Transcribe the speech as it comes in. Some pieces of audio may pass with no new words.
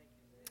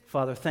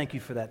Father, thank you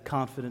for that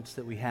confidence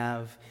that we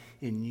have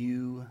in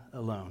you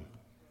alone.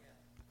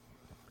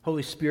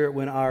 Holy Spirit,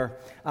 when our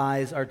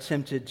eyes are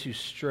tempted to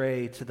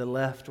stray to the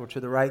left or to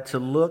the right, to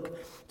look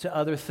to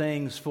other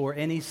things for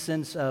any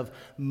sense of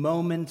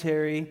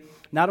momentary,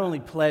 not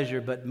only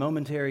pleasure, but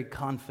momentary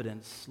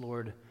confidence,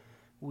 Lord,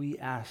 we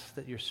ask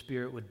that your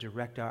Spirit would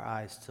direct our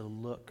eyes to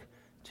look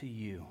to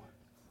you.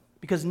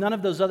 Because none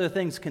of those other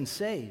things can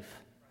save.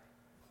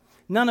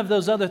 None of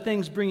those other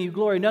things bring you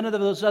glory. None of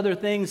those other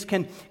things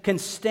can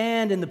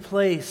stand in the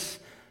place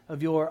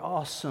of your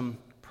awesome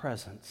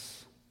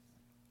presence.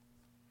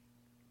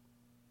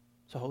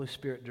 So, Holy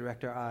Spirit,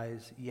 direct our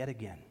eyes yet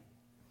again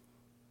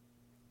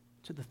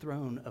to the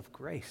throne of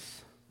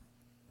grace,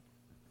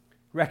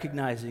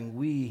 recognizing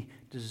we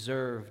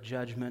deserve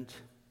judgment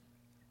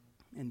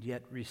and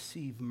yet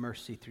receive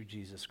mercy through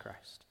Jesus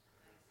Christ.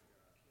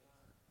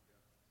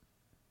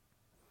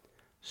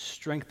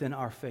 Strengthen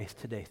our faith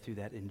today through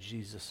that in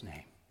Jesus'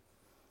 name.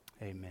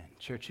 Amen.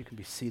 Church, you can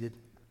be seated.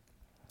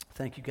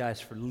 Thank you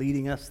guys for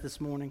leading us this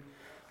morning.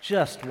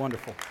 Just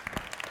wonderful.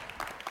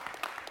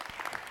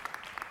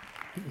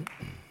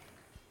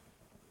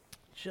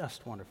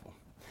 Just wonderful.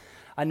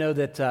 I know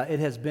that it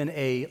has been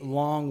a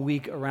long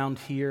week around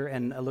here,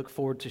 and I look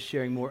forward to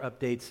sharing more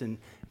updates and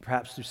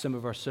perhaps through some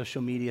of our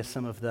social media,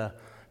 some of the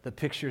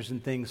pictures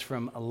and things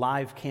from a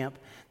live camp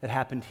that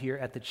happened here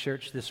at the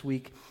church this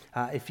week.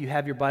 If you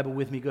have your Bible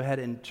with me, go ahead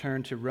and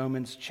turn to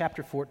Romans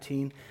chapter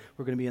 14.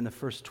 We're going to be in the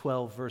first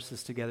 12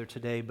 verses together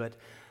today, but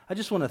I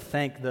just want to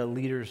thank the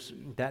leaders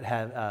that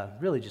have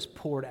really just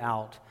poured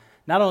out.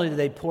 Not only did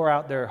they pour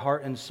out their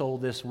heart and soul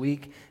this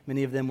week,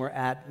 many of them were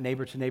at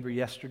Neighbor to Neighbor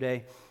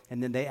yesterday,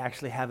 and then they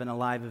actually have a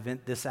live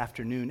event this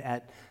afternoon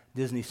at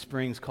Disney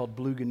Springs called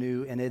Blue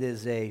Canoe, and it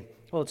is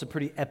it's a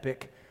pretty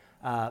epic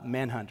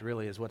manhunt,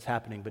 really, is what's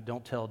happening, but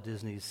don't tell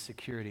Disney's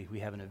security we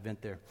have an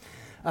event there.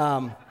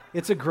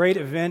 It's a great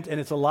event, and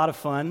it's a lot of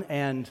fun,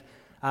 and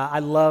I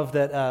love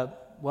that,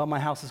 my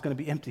house is going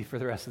to be empty for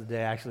the rest of the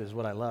day, actually, is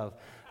what I love,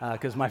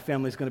 because my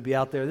family's going to be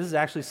out there. This is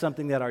actually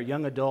something that our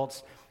young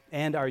adults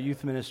and our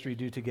youth ministry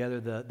do together.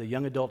 The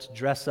young adults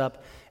dress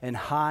up and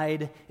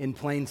hide in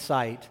plain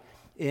sight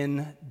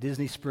in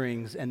Disney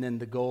Springs, and then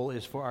the goal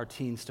is for our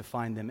teens to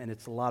find them, and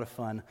it's a lot of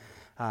fun.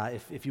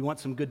 If you want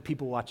some good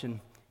people watching,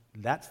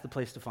 that's the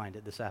place to find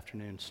it this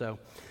afternoon. So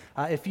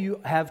if you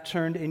have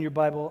turned in your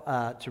Bible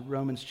to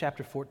Romans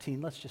chapter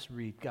 14, let's just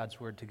read God's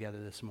word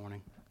together this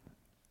morning.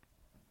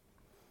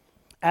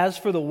 As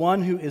for the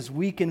one who is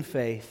weak in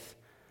faith,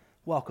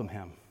 welcome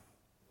him.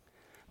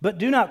 But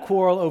do not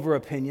quarrel over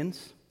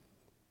opinions.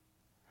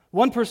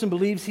 One person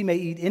believes he may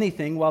eat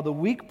anything, while the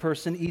weak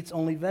person eats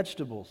only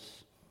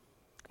vegetables.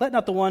 Let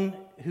not the one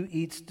who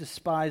eats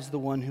despise the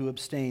one who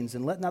abstains,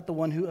 and let not the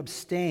one who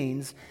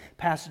abstains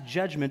pass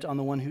judgment on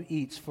the one who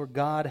eats, for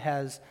God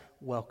has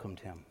welcomed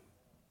him.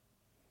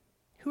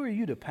 Who are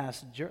you to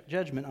pass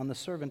judgment on the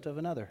servant of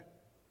another?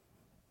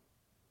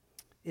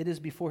 It is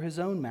before his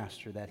own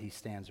master that he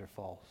stands or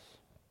falls,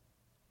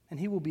 and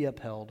he will be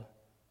upheld,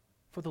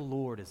 for the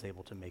Lord is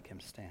able to make him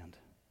stand.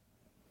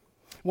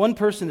 One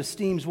person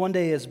esteems one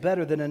day as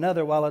better than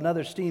another, while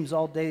another esteems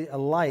all day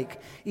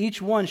alike.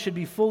 Each one should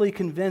be fully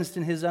convinced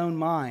in his own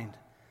mind.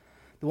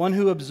 The one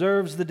who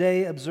observes the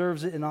day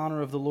observes it in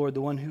honor of the Lord.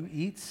 The one who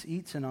eats,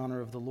 eats in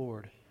honor of the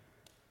Lord,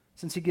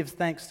 since he gives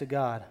thanks to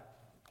God,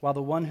 while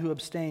the one who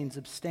abstains,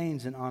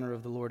 abstains in honor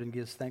of the Lord and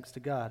gives thanks to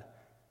God.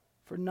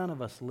 For none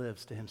of us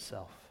lives to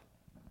himself,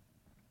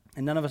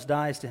 and none of us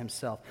dies to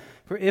himself.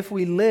 For if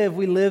we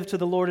live to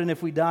the Lord, and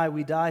if we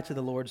die to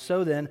the Lord.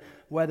 So then,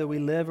 whether we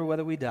live or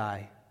whether we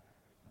die,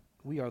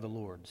 we are the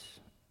Lord's.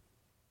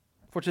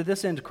 For to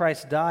this end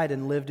Christ died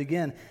and lived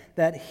again,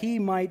 that he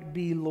might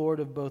be Lord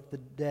of both the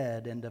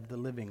dead and of the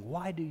living.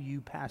 Why do you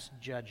pass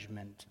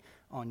judgment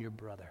on your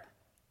brother?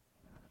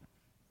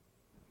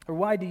 Or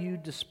why do you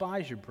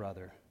despise your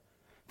brother?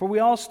 For we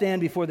all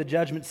stand before the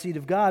judgment seat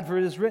of God, for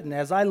it is written,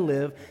 as I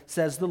live,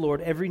 says the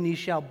Lord, every knee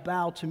shall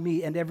bow to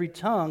me, and every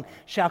tongue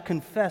shall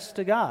confess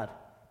to God.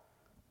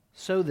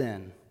 So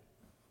then,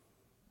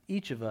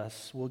 each of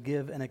us will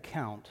give an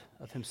account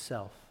of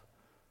himself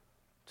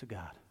to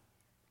God.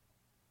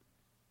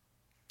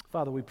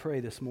 Father, we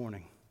pray this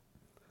morning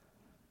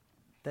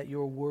that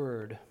your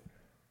word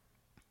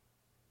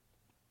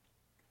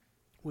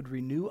would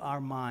renew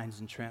our minds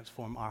and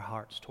transform our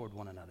hearts toward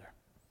one another.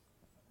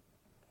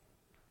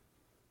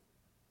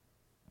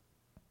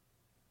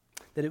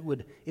 That it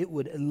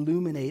would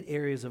illuminate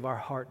areas of our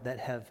heart that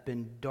have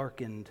been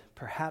darkened,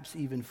 perhaps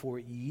even for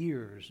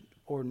years,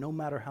 or no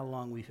matter how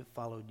long we have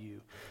followed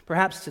you.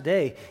 Perhaps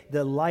today,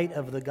 the light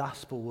of the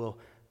gospel will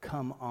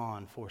come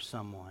on for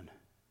someone.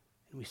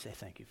 And we say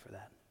thank you for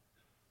that.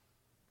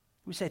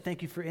 We say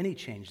thank you for any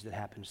change that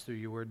happens through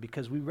your word,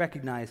 because we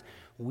recognize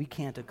we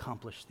can't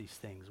accomplish these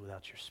things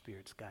without your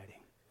Spirit's guiding,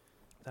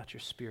 without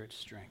your Spirit's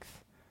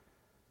strength.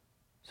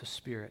 So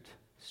Spirit,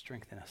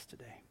 strengthen us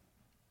today.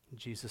 In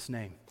Jesus'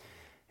 name,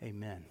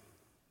 amen.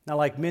 Now,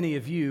 like many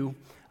of you,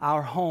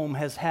 our home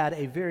has had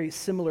a very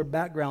similar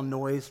background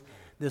noise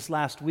this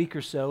last week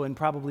or so, and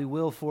probably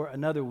will for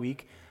another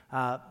week.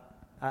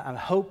 I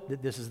hope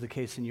that this is the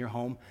case in your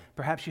home.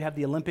 Perhaps you have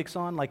the Olympics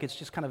on, like it's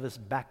just kind of this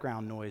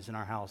background noise in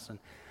our house. And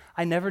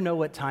I never know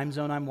what time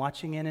zone I'm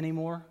watching in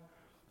anymore.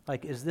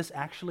 Like, is this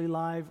actually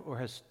live, or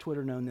has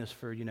Twitter known this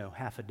for,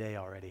 half a day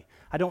already?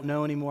 I don't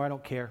know anymore. I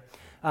don't care.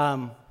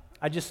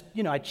 I just,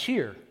 I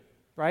cheer,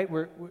 right?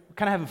 We're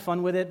kind of having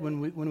fun with it.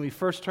 When we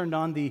first turned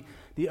on the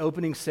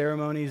opening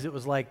ceremonies, it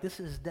was like, this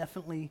is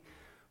definitely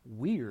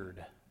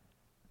weird,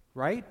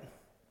 right?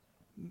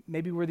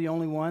 Maybe we're the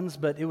only ones,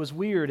 but it was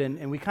weird,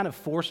 and we kind of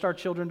forced our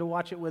children to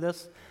watch it with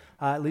us,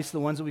 at least the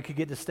ones that we could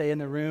get to stay in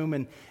the room,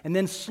 and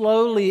then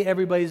slowly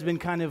everybody's been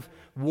kind of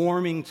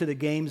warming to the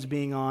games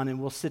being on, and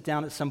we'll sit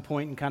down at some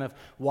point and kind of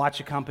watch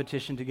a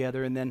competition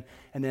together, and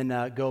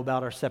then go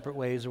about our separate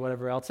ways or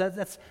whatever else.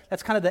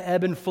 That's kind of the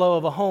ebb and flow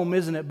of a home,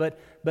 isn't it?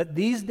 But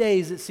these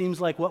days it seems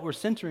like what we're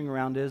centering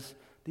around is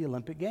the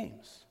Olympic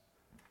Games.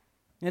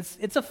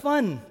 It's a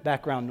fun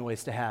background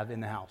noise to have in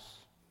the house,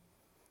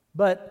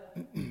 but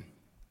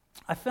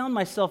I found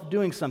myself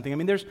doing something. I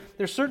mean, there's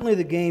certainly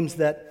the games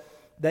that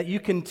you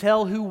can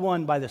tell who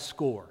won by the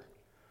score.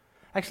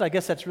 Actually, I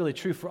guess that's really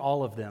true for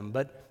all of them,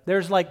 but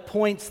there's like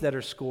points that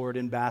are scored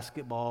in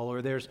basketball,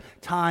 or there's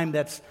time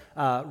that's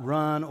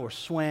run or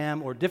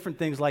swam or different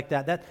things like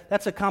that.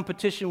 That's a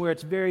competition where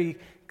it's very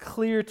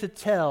clear to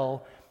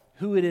tell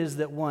who it is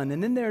that won.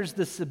 And then there's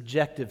the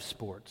subjective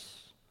sports.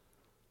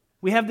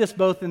 We have this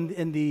both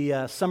in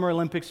the Summer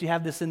Olympics. You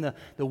have this in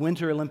the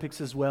Winter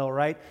Olympics as well,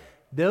 right?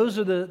 Those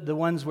are the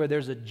ones where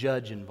there's a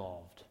judge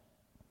involved.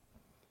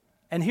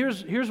 And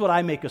here's what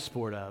I make a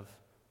sport of.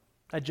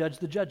 I judge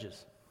the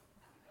judges.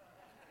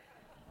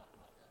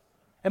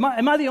 Am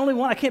I the only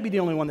one? I can't be the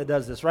only one that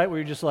does this, right? Where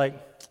you're just like,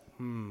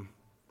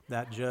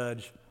 that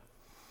judge,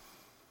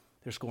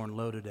 they're scoring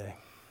low today.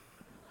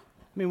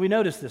 I mean, we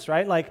notice this,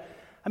 right?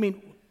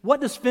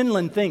 What does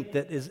Finland think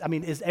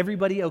is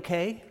everybody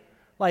okay?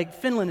 Like,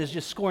 Finland is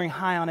just scoring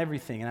high on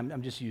everything, and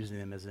I'm just using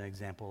them as an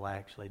example. I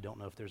actually don't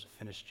know if there's a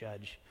Finnish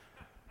judge.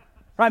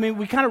 Right? I mean,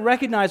 we kind of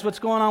recognize what's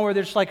going on where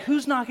there's like,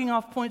 who's knocking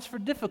off points for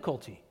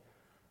difficulty?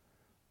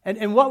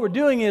 And what we're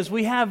doing is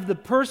we have the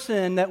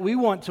person that we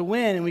want to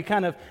win, and we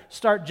kind of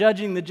start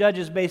judging the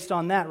judges based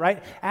on that,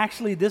 right?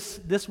 Actually,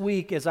 this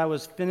week, as I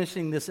was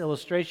finishing this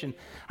illustration,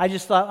 I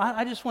just thought,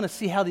 I just want to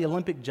see how the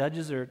Olympic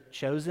judges are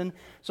chosen.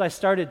 So I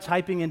started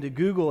typing into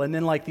Google, and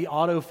then like the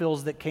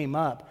autofills that came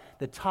up,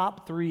 the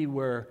top 3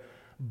 were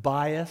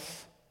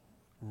bias,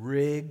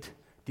 rigged,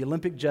 the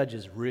Olympic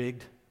judges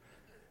rigged,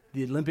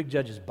 the Olympic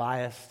judges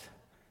biased,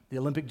 the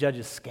Olympic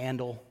judges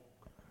scandal.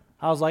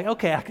 I was like,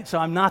 okay, so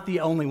I'm not the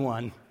only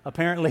one.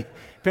 Apparently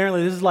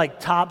this is like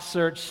top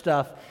search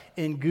stuff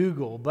in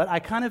Google. But I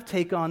kind of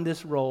take on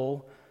this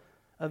role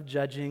of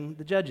judging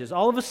the judges.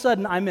 All of a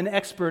sudden, I'm an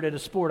expert at a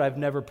sport I've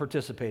never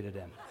participated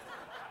in.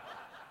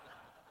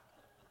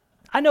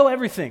 I know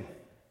everything.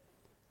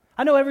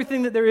 I know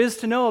everything that there is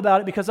to know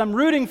about it because I'm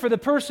rooting for the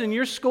person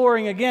you're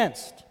scoring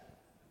against.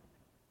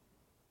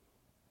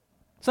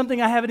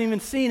 Something I haven't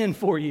even seen in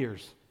 4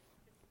 years.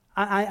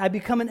 I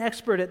become an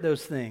expert at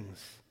those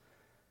things.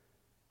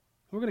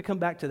 We're going to come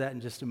back to that in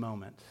just a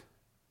moment.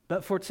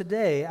 But for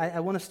today, I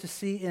want us to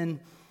see in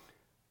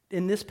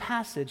this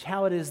passage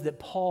how it is that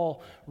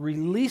Paul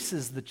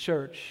releases the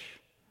church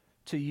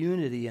to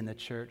unity in the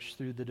church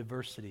through the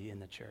diversity in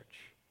the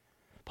church.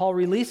 Paul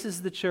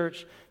releases the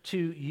church to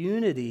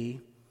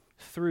unity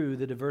through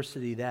the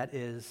diversity that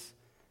is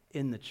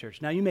in the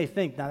church. Now, you may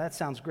think, now that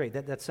sounds great.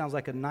 That sounds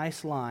like a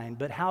nice line,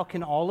 but how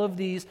can all of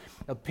these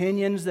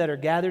opinions that are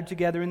gathered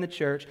together in the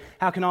church,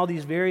 how can all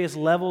these various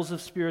levels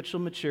of spiritual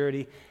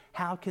maturity,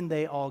 how can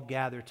they all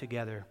gather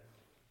together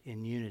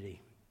in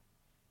unity?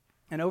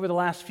 And over the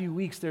last few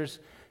weeks,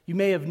 you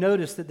may have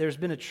noticed that there's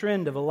been a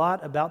trend of a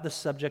lot about the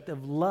subject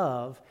of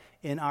love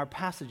in our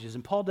passages.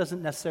 And Paul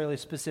doesn't necessarily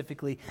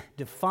specifically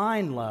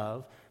define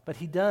love, but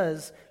he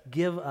does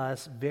give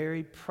us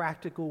very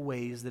practical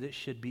ways that it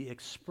should be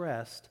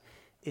expressed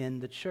in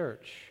the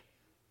church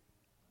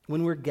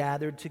when we're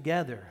gathered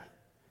together.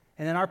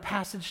 And in our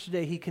passage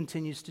today, he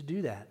continues to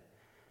do that.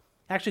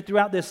 Actually,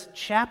 throughout this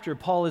chapter,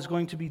 Paul is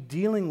going to be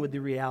dealing with the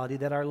reality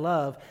that our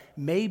love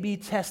may be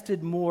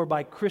tested more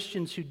by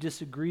Christians who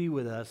disagree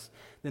with us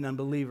than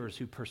unbelievers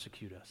who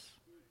persecute us.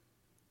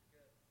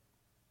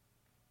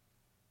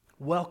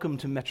 Welcome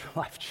to Metro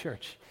Life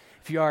Church.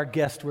 If you are a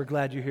guest, we're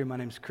glad you're here. My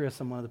name's Chris.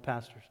 I'm one of the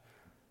pastors.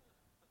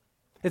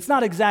 It's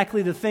not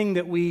exactly the thing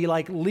that we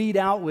lead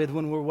out with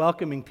when we're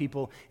welcoming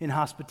people in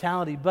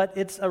hospitality, but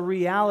it's a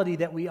reality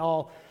that we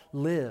all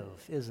live,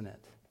 isn't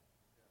it?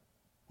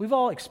 We've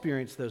all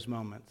experienced those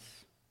moments.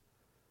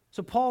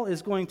 So Paul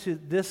is going to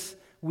this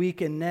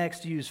week and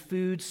next use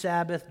food,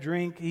 Sabbath,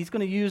 drink. He's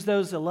going to use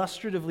those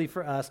illustratively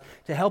for us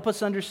to help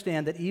us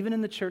understand that even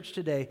in the church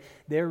today,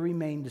 there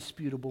remain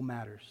disputable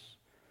matters.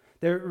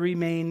 There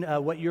remain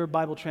what your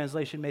Bible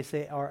translation may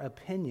say are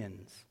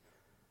opinions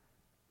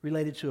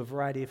related to a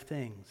variety of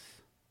things.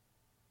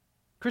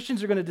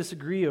 Christians are going to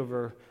disagree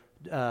over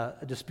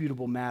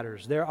disputable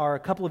matters. There are a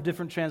couple of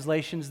different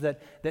translations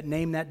that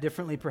name that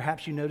differently.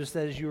 Perhaps you noticed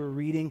that as you were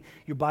reading.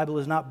 Your Bible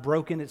is not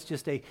broken. It's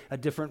just a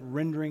different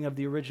rendering of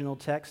the original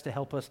text to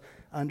help us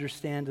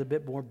understand a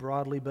bit more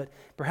broadly. But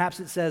perhaps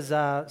it says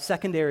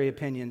secondary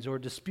opinions or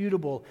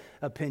disputable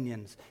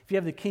opinions. If you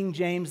have the King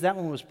James, that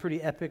one was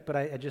pretty epic, but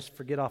I just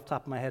forget off the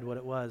top of my head what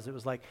it was. It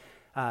was like,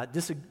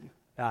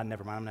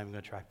 never mind, I'm not even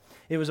going to try.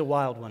 It was a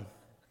wild one.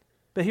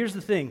 But here's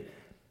the thing.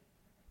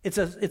 It's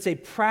a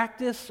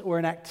practice or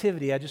an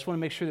activity. I just want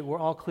to make sure that we're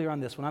all clear on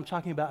this. When I'm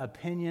talking about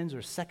opinions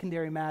or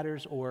secondary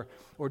matters or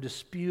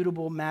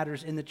disputable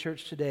matters in the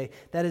church today,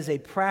 that is a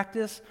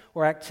practice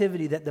or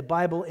activity that the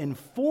Bible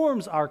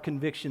informs our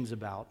convictions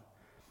about,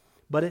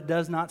 but it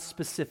does not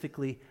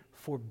specifically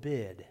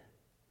forbid.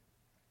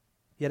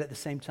 Yet at the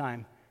same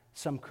time,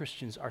 some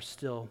Christians are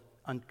still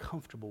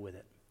uncomfortable with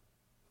it.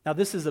 Now,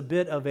 this is a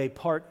bit of a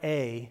part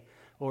A,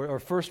 or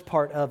first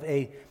part of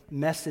a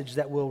message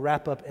that we'll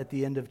wrap up at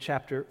the end of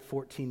chapter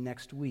 14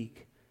 next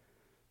week.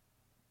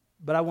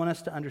 But I want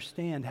us to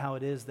understand how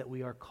it is that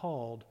we are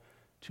called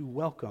to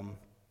welcome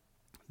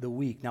the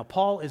weak. Now,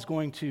 Paul is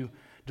going to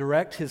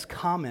direct his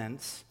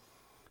comments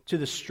to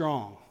the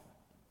strong.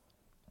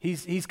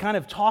 He's kind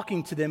of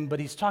talking to them, but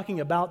he's talking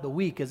about the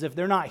weak as if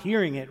they're not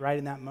hearing it right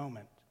in that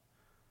moment.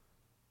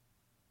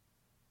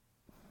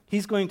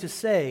 He's going to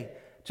say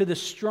to the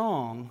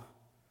strong,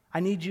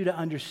 I need you to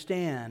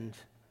understand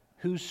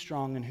who's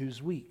strong and who's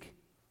weak.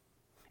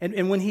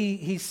 And when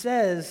he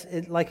says,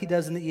 like he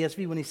does in the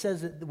ESV, when he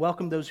says that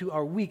welcome those who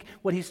are weak,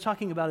 what he's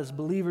talking about is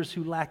believers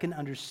who lack an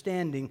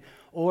understanding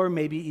or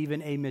maybe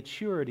even a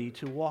maturity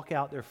to walk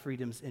out their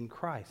freedoms in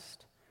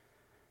Christ.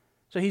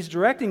 So he's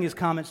directing his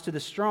comments to the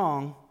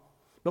strong,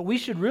 but we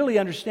should really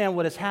understand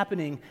what is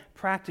happening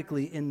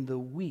practically in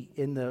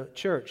the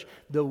church.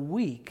 The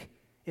weak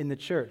in the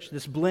church.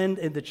 This blend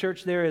in the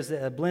church there is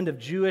a blend of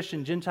Jewish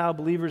and Gentile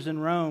believers in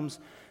Rome.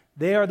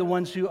 They are the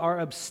ones who are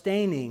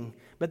abstaining,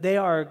 but they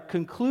are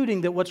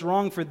concluding that what's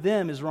wrong for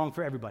them is wrong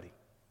for everybody.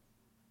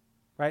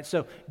 Right?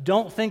 So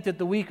don't think that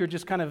the weak are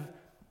just kind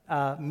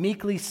of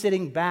meekly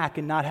sitting back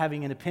and not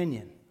having an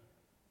opinion.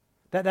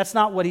 That's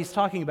not what he's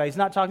talking about. He's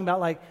not talking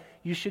about like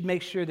you should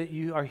make sure that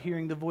you are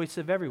hearing the voice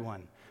of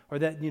everyone or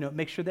that,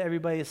 make sure that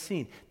everybody is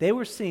seen. They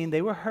were seen,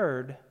 they were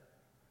heard,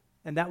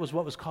 and that was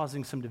what was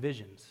causing some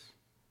divisions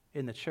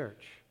in the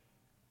church.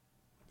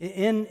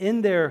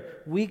 In their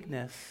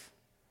weakness,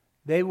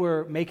 they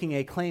were making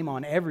a claim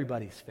on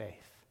everybody's faith.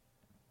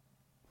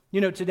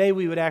 Today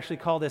we would actually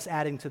call this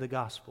adding to the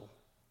gospel.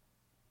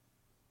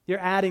 You're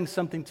adding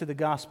something to the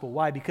gospel.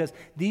 Why? Because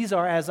these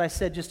are, as I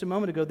said just a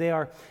moment ago, they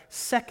are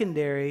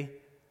secondary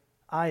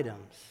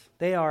items.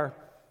 They are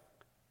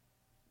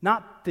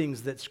not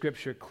things that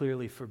Scripture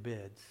clearly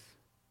forbids.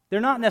 They're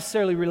not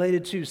necessarily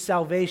related to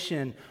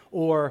salvation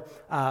or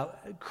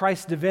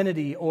Christ's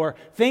divinity or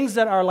things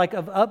that are like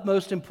of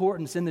utmost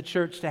importance in the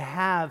church to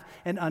have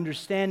an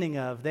understanding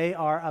of. They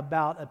are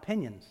about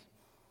opinions,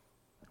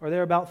 or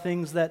they're about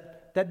things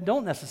that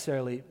don't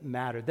necessarily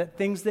matter, that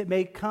things that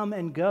may come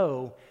and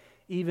go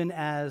even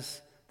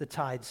as the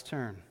tides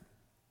turn.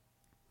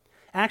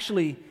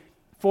 Actually,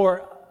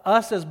 for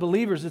us as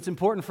believers, it's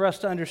important for us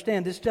to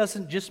understand this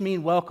doesn't just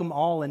mean welcome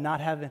all and not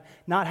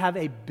have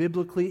a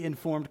biblically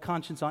informed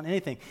conscience on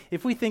anything.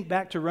 If we think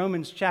back to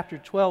Romans chapter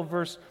 12,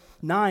 verse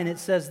 9, it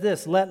says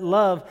this, let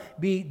love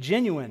be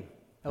genuine.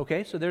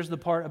 Okay, so there's the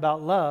part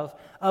about love.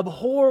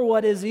 Abhor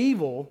what is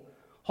evil,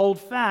 hold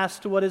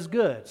fast to what is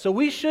good. So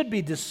we should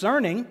be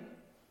discerning.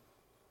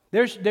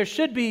 There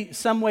should be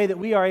some way that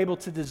we are able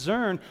to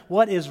discern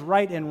what is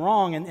right and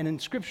wrong, and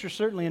Scripture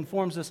certainly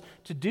informs us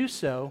to do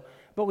so.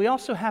 But we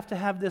also have to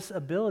have this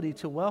ability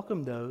to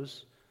welcome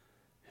those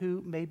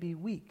who may be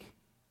weak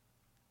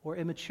or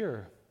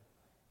immature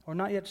or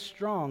not yet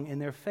strong in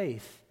their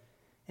faith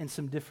in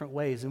some different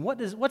ways. And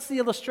what's the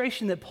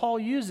illustration that Paul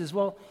uses?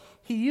 Well,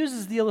 he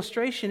uses the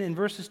illustration in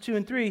verses 2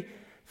 and 3,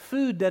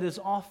 food that is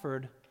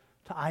offered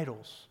to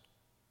idols.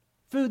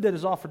 Food that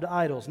is offered to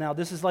idols. Now,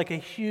 this is like a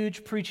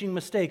huge preaching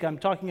mistake. I'm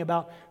talking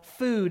about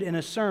food in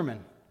a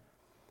sermon.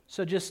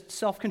 So just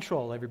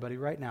self-control, everybody,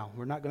 right now.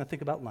 We're not going to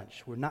think about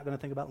lunch. We're not going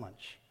to think about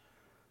lunch.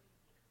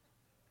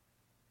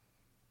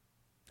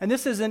 And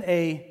this isn't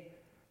a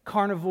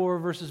carnivore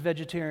versus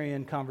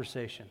vegetarian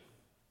conversation.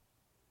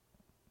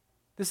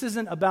 This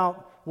isn't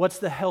about what's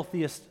the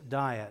healthiest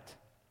diet.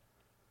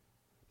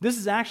 This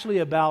is actually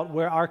about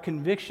where our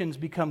convictions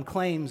become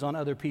claims on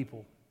other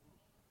people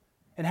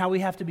and how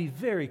we have to be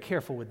very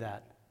careful with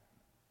that.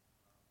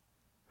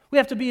 We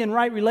have to be in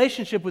right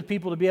relationship with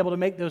people to be able to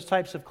make those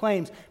types of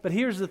claims. But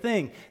here's the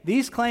thing.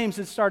 These claims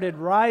had started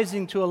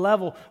rising to a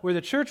level where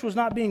the church was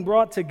not being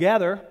brought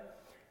together.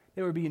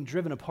 They were being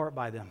driven apart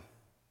by them.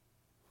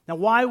 Now,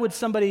 why would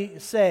somebody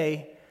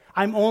say,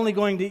 I'm only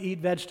going to eat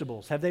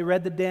vegetables? Have they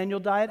read the Daniel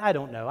diet? I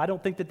don't know. I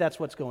don't think that that's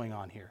what's going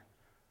on here.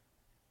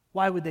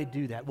 Why would they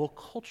do that? Well,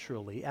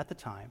 culturally, at the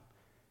time,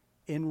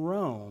 in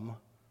Rome,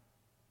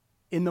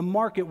 in the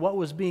market, what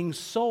was being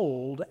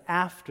sold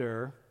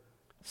after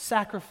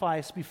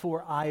sacrifice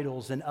before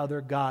idols and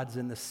other gods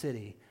in the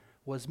city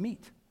was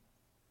meat.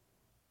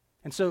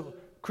 And so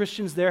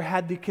Christians there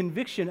had the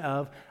conviction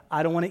of,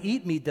 I don't want to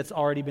eat meat that's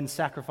already been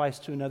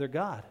sacrificed to another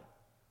god.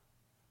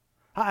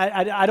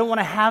 I don't want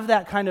to have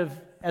that kind of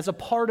as a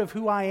part of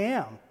who I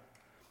am.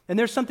 And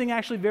there's something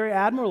actually very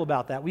admirable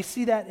about that. We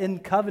see that in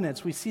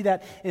covenants. We see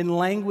that in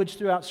language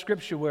throughout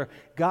Scripture where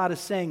God is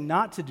saying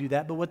not to do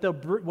that. But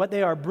what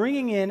they are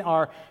bringing in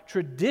are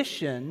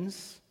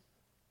traditions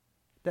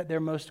that they're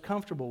most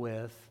comfortable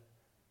with,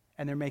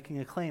 and they're making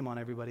a claim on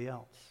everybody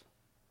else.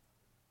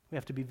 We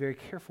have to be very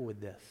careful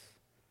with this.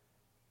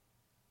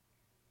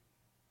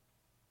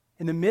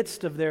 In the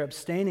midst of their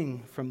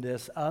abstaining from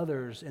this,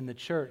 others in the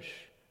church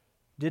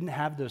didn't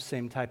have those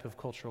same type of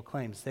cultural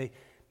claims.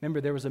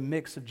 Remember, there was a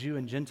mix of Jew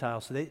and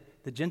Gentile, so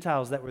the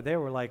Gentiles that were there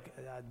were like,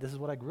 this is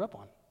what I grew up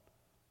on.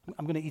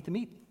 I'm going to eat the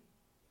meat.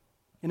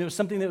 And it was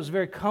something that was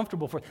very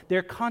comfortable for them.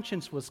 Their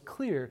conscience was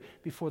clear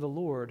before the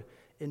Lord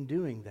in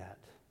doing that.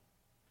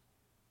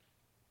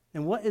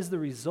 And what is the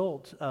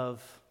result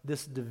of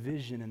this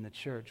division in the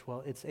church?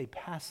 Well, it's a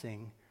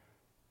passing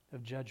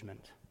of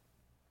judgment.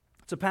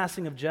 It's a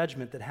passing of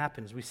judgment that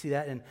happens. We see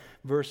that in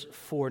verse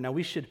 4. Now,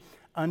 we should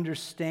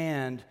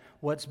understand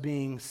what's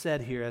being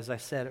said here, as I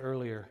said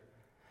earlier.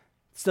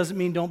 This doesn't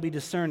mean don't be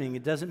discerning.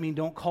 It doesn't mean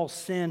don't call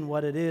sin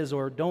what it is,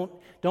 or don't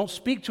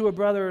speak to a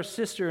brother or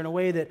sister in a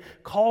way that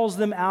calls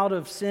them out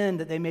of sin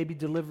that they may be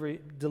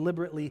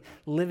deliberately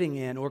living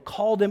in, or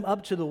call them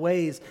up to the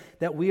ways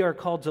that we are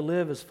called to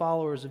live as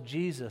followers of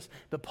Jesus.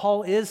 But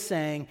Paul is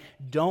saying,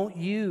 don't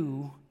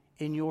you,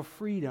 in your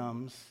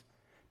freedoms,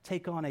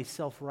 take on a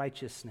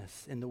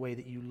self-righteousness in the way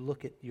that you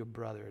look at your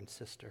brother and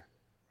sister.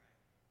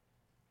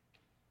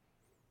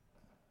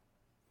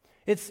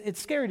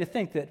 It's scary to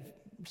think that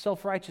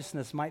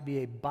self-righteousness might be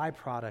a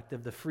byproduct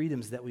of the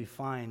freedoms that we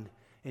find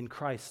in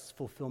Christ's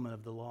fulfillment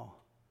of the law.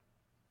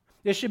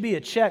 There should be a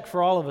check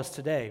for all of us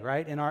today,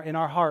 right? In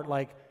our heart,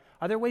 like,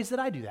 are there ways that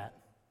I do that?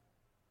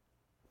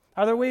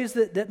 Are there ways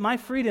that my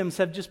freedoms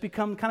have just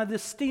become kind of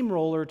this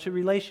steamroller to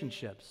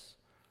relationships?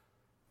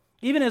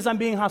 Even as I'm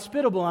being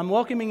hospitable, I'm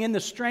welcoming in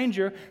the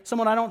stranger,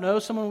 someone I don't know,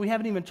 someone we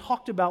haven't even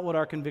talked about what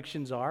our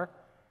convictions are,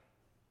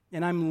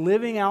 and I'm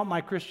living out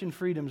my Christian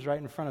freedoms right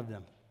in front of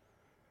them.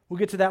 We'll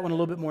get to that one a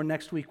little bit more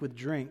next week with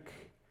drink.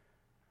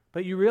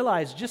 But you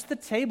realize just the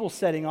table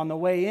setting on the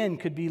way in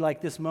could be like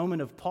this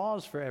moment of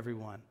pause for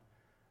everyone.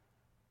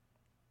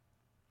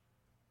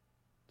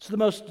 It's the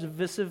most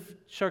divisive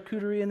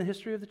charcuterie in the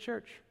history of the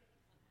church.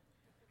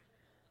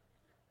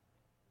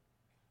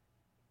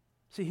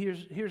 See,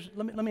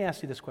 let me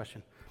ask you this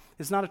question.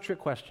 It's not a trick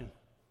question.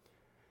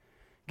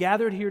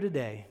 Gathered here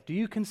today, do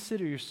you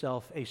consider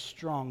yourself a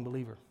strong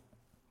believer?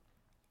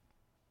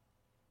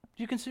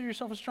 Do you consider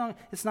yourself a strong?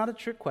 It's not a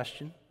trick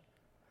question.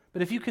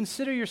 But if you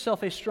consider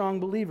yourself a strong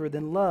believer,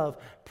 then love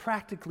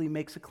practically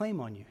makes a claim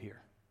on you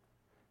here.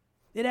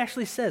 It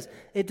actually says,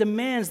 it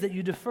demands that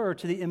you defer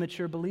to the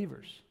immature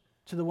believers,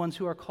 to the ones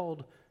who are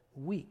called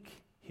weak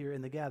here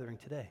in the gathering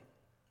today.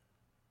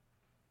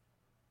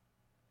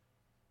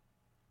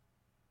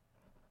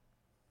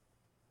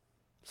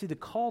 See, the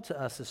call to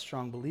us as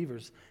strong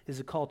believers is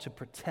a call to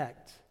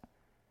protect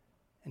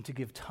and to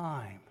give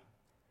time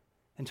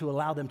and to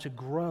allow them to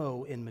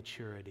grow in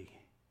maturity,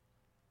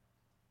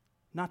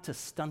 not to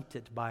stunt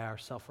it by our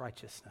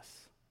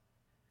self-righteousness.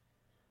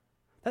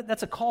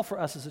 That's a call for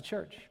us as a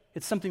church.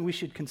 It's something we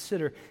should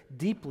consider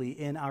deeply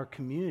in our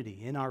community,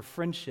 in our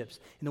friendships,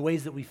 in the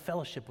ways that we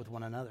fellowship with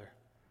one another.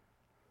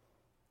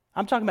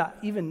 I'm talking about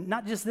even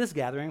not just this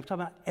gathering, I'm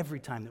talking about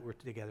every time that we're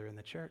together in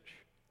the church.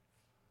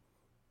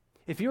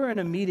 If you're in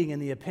a meeting and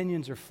the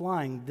opinions are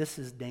flying, this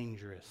is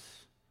dangerous.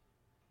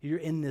 You're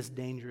in this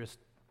dangerous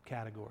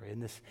category, in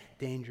this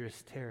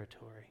dangerous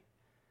territory.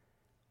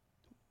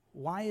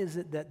 Why is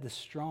it that the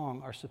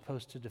strong are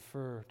supposed to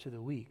defer to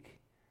the weak?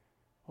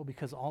 Well,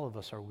 because all of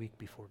us are weak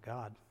before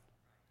God.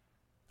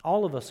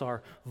 All of us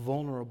are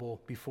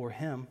vulnerable before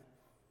Him.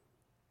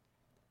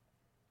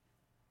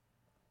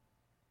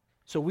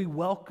 So we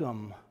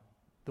welcome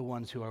the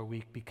ones who are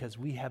weak because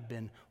we have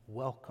been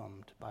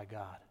welcomed by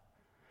God.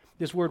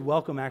 This word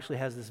welcome actually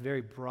has this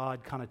very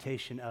broad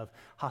connotation of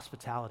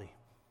hospitality.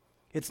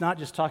 It's not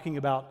just talking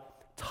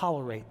about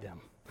tolerate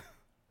them.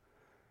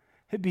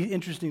 It'd be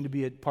interesting to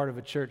be a part of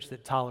a church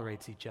that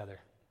tolerates each other,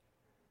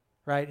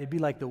 right? It'd be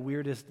like the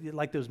weirdest,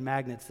 like those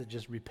magnets that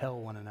just repel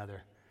one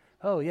another.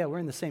 Oh yeah, we're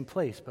in the same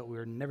place, but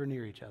we're never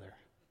near each other.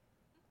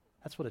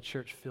 That's what a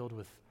church filled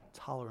with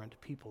tolerant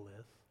people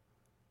is.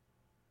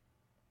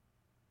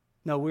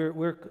 No,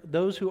 we're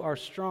those who are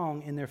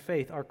strong in their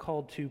faith are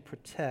called to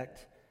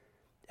protect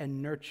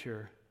and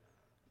nurture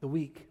the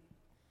weak.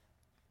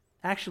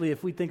 Actually,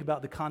 if we think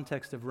about the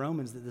context of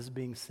Romans that this is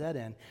being said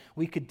in,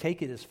 we could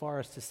take it as far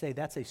as to say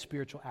that's a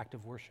spiritual act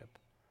of worship,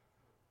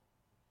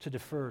 to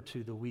defer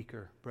to the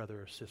weaker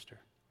brother or sister.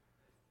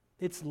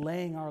 It's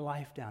laying our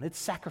life down. It's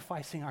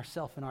sacrificing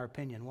ourselves in our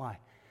opinion. Why?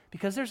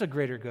 Because there's a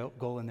greater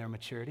goal in their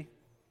maturity.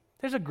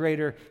 There's a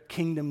greater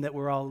kingdom that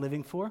we're all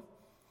living for.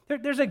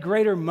 There's a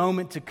greater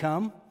moment to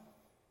come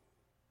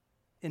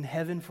in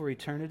heaven for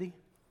eternity.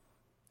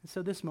 And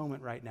so this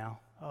moment right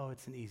now,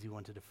 it's an easy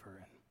one to defer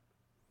in.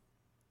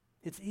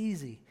 It's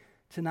easy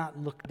to not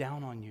look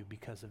down on you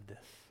because of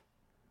this.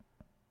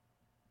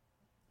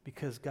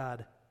 Because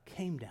God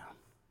came down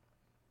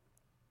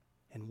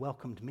and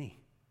welcomed me,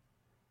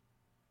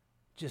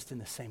 just in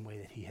the same way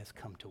that he has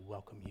come to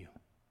welcome you.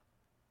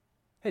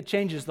 It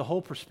changes the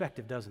whole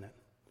perspective, doesn't it?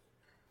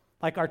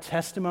 Like our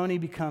testimony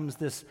becomes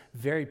this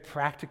very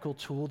practical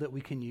tool that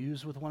we can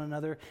use with one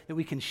another, that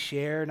we can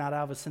share, not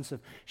out of a sense of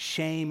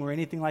shame or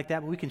anything like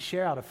that, but we can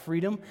share out of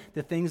freedom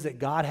the things that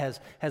God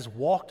has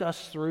walked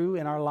us through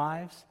in our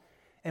lives.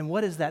 And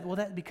what is that? Well,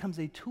 that becomes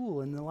a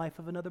tool in the life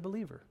of another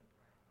believer.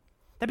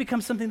 That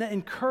becomes something that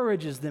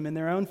encourages them in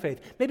their own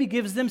faith, maybe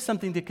gives them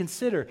something to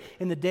consider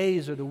in the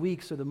days or the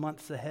weeks or the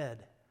months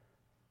ahead.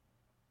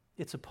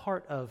 It's a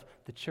part of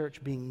the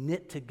church being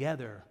knit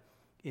together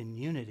in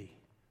unity,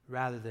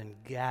 rather than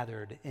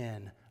gathered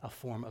in a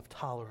form of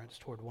tolerance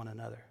toward one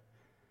another.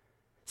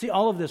 See,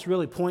 all of this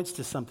really points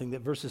to something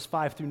that verses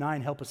 5 through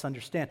 9 help us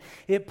understand.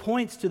 It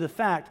points to the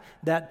fact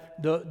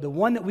that the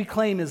one that we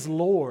claim as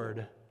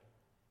Lord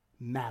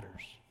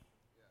matters.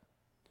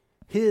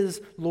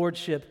 His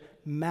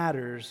lordship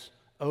matters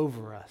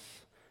over us.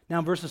 Now,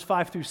 in verses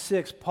 5 through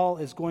 6, Paul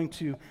is going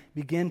to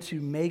begin to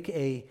make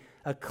a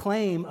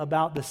claim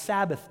about the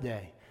Sabbath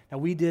day. Now,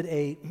 we did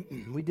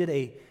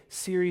a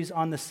series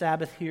on the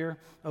Sabbath here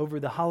over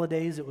the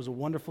holidays. It was a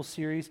wonderful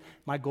series.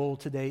 My goal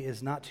today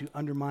is not to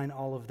undermine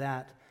all of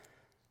that.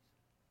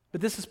 But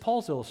this is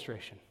Paul's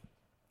illustration.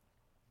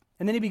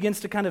 And then he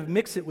begins to kind of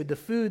mix it with the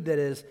food that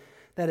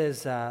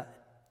is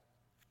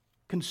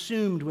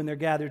consumed when they're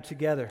gathered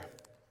together.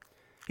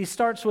 He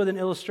starts with an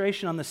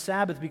illustration on the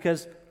Sabbath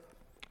because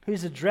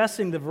he's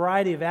addressing the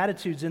variety of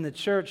attitudes in the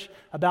church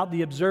about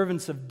the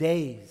observance of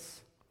days.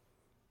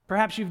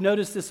 Perhaps you've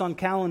noticed this on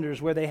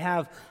calendars where they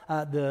have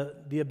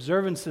the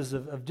observances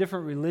of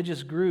different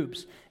religious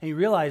groups, and you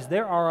realize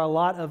there are a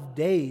lot of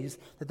days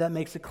that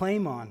makes a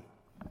claim on.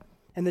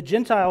 And the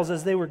Gentiles,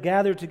 as they were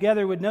gathered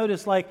together, would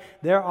notice like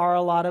there are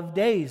a lot of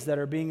days that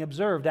are being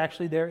observed.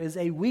 Actually, there is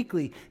a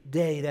weekly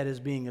day that is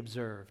being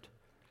observed.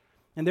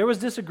 And there was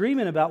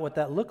disagreement about what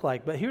that looked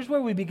like, but here's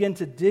where we begin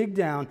to dig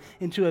down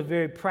into a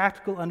very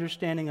practical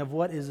understanding of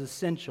what is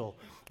essential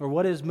or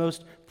what is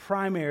most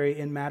primary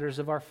in matters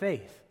of our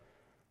faith.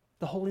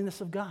 The holiness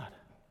of God,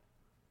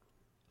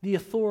 the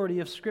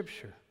authority of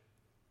Scripture,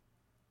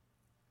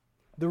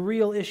 the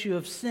real issue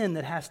of sin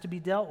that has to be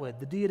dealt with,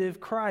 the deity of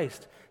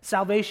Christ,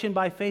 salvation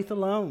by faith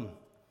alone,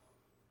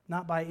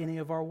 not by any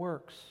of our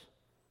works.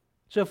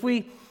 So if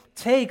we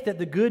take that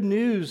the good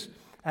news,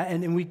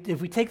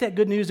 if we take that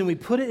good news and we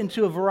put it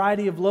into a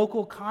variety of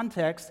local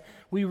contexts,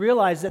 we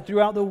realize that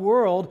throughout the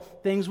world,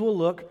 things will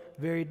look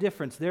very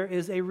different. There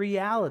is a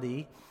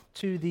reality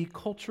to the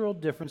cultural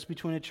difference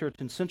between a church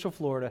in Central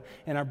Florida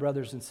and our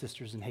brothers and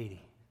sisters in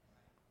Haiti.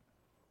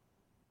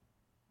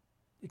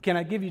 Can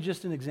I give you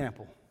just an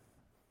example?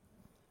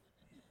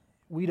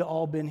 We'd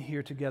all been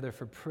here together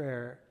for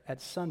prayer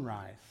at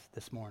sunrise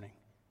this morning,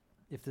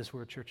 if this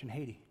were a church in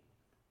Haiti.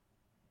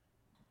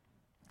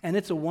 And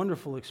it's a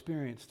wonderful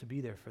experience to be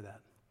there for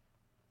that.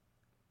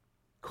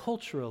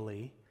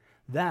 Culturally,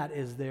 that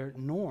is their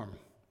norm.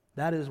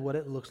 That is what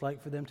it looks like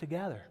for them to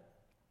gather.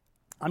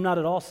 I'm not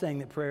at all saying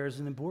that prayer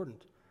isn't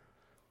important.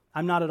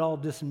 I'm not at all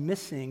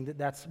dismissing that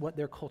that's what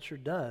their culture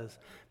does,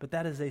 but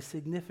that is a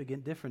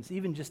significant difference,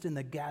 even just in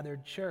the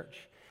gathered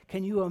church.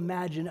 Can you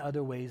imagine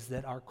other ways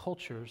that our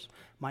cultures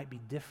might be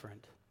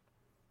different?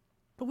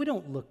 But we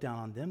don't look down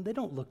on them. They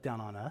don't look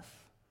down on us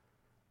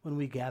when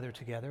we gather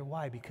together.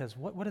 Why? Because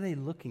what are they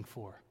looking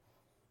for?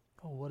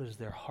 Oh, what is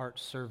their heart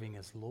serving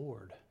as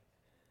Lord?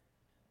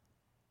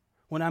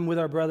 When I'm with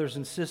our brothers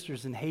and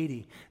sisters in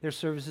Haiti, their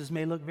services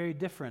may look very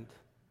different.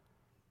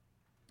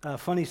 A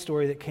funny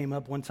story that came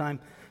up one time.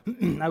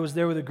 I was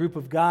there with a group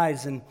of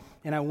guys, and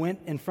I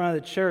went in front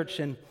of the church,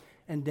 and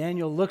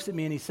Daniel looks at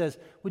me and he says,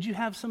 "Would you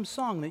have some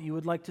song that you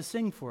would like to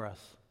sing for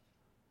us?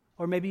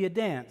 Or maybe a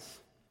dance?"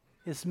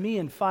 It's me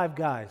and 5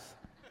 guys.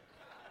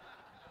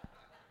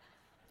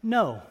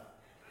 No.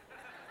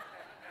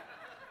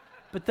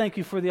 But thank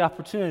you for the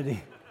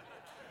opportunity.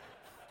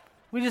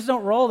 We just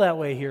don't roll that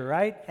way here,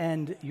 right?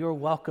 And you're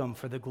welcome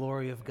for the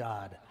glory of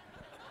God.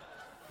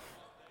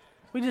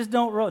 We just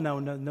don't roll.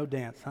 No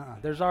dance.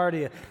 There's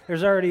already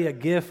a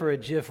GIF or a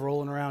GIF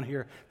rolling around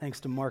here,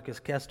 thanks to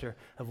Marcus Kester,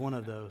 of one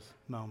of those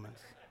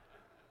moments.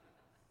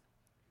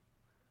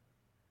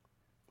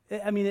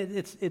 I mean,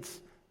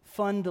 it's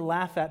fun to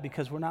laugh at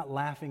because we're not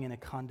laughing in a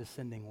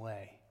condescending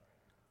way.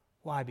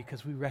 Why?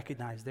 Because we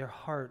recognize their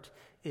heart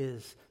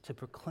is to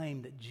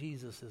proclaim that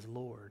Jesus is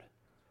Lord.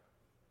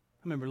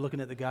 I remember looking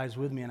at the guys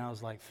with me, and I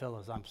was like,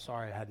 "Fellas, I'm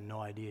sorry, I had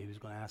no idea he was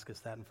going to ask us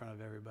that in front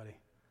of everybody."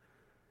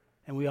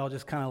 And we all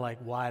just kind of like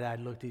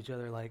wide-eyed looked at each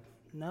other like,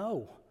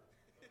 no.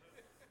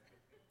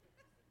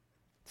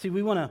 See,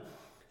 we want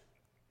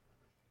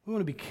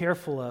to be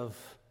careful of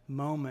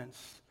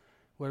moments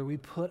where we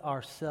put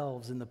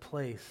ourselves in the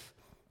place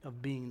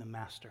of being the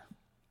master.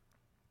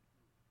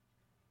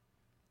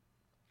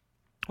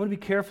 I want to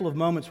be careful of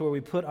moments where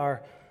we put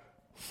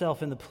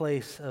self in the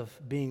place of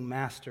being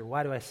master.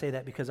 Why do I say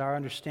that? Because our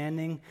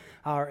understanding,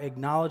 our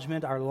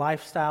acknowledgement, our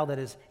lifestyle that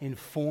is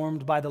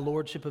informed by the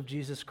lordship of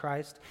Jesus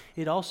Christ,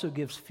 it also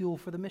gives fuel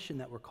for the mission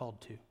that we're called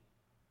to.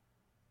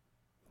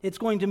 It's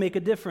going to make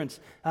a difference,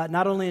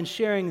 not only in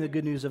sharing the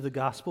good news of the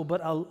gospel,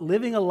 but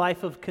living a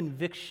life of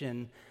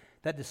conviction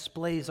that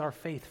displays our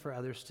faith for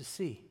others to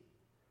see.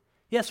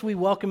 Yes, we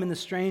welcome in the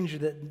stranger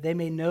that they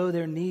may know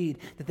their need,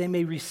 that they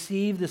may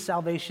receive the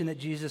salvation that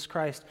Jesus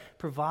Christ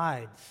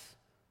provides.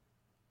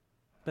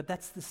 But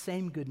that's the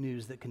same good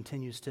news that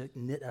continues to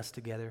knit us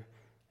together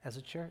as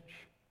a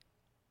church.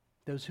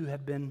 Those who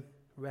have been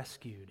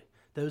rescued,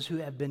 those who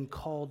have been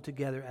called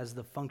together as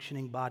the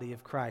functioning body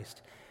of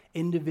Christ,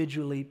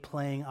 individually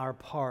playing our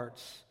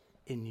parts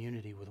in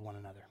unity with one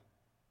another.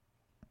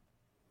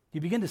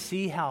 You begin to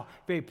see how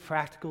very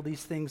practical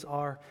these things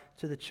are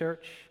to the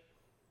church.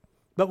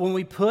 But when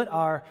we put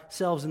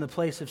ourselves in the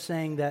place of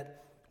saying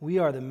that we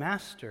are the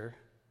master,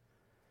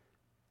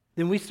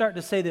 then we start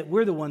to say that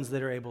we're the ones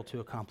that are able to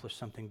accomplish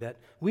something, that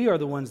we are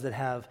the ones that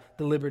have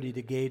the liberty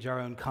to gauge our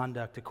own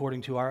conduct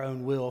according to our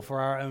own will for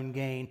our own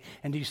gain.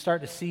 And you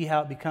start to see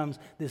how it becomes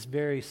this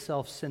very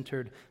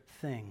self-centered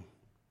thing.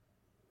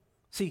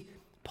 See,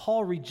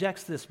 Paul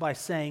rejects this by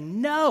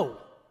saying, no,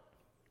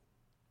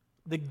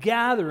 the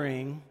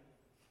gathering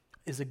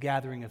is a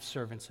gathering of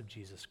servants of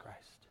Jesus Christ.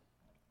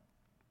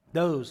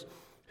 Those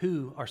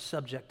who are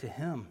subject to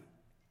him.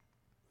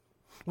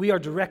 We are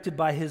directed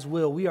by his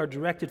will. We are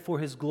directed for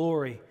his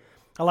glory.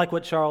 I like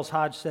what Charles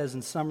Hodge says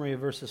in summary of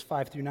verses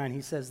 5 through 9.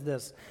 He says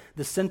this: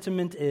 the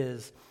sentiment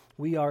is,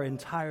 we are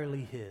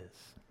entirely his,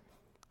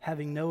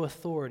 having no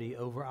authority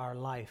over our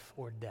life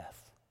or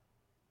death.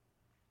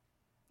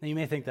 Now you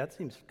may think that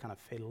seems kind of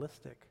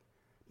fatalistic.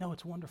 No,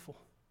 it's wonderful.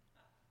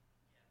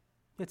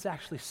 It's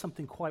actually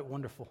something quite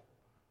wonderful.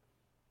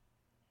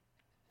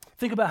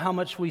 Think about how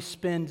much we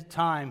spend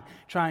time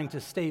trying to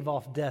stave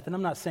off death. And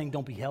I'm not saying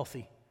don't be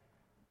healthy.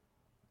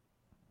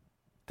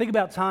 Think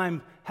about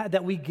time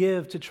that we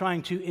give to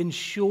trying to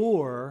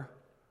ensure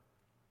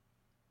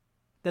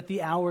that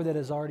the hour that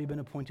has already been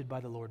appointed by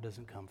the Lord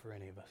doesn't come for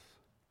any of us.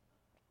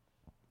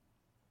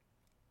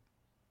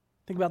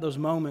 Think about those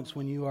moments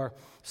when you are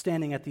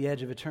standing at the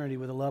edge of eternity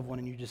with a loved one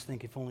and you just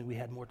think, if only we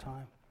had more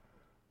time.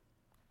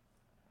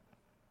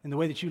 And the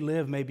way that you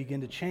live may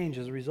begin to change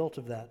as a result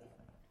of that.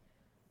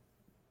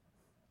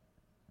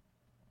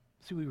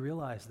 See, we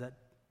realize that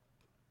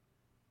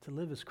to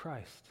live is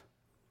Christ,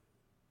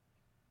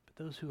 but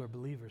those who are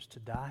believers, to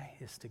die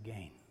is to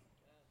gain.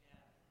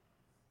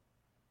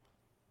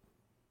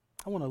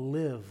 I want to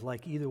live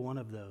like either one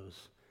of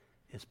those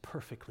is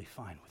perfectly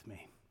fine with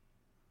me.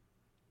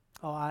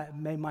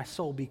 May my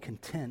soul be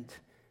content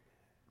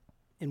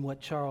in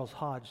what Charles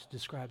Hodge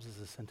describes as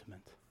a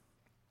sentiment.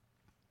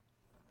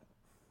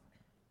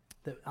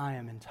 That I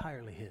am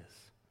entirely his.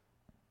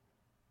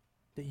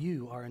 That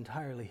you are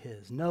entirely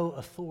his. No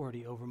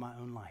authority over my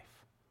own life.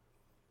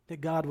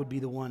 That God would be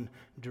the one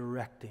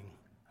directing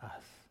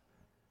us.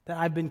 That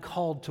I've been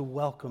called to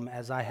welcome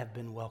as I have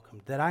been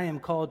welcomed. That I am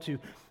called to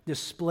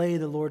display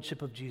the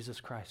lordship of Jesus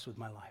Christ with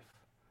my life.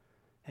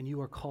 And you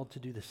are called to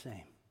do the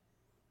same.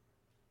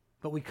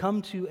 But we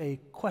come to a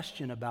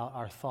question about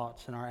our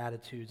thoughts and our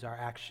attitudes, our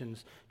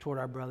actions toward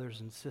our brothers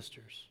and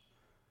sisters.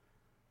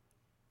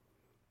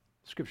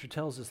 Scripture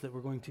tells us that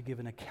we're going to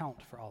give an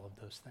account for all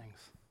of those things.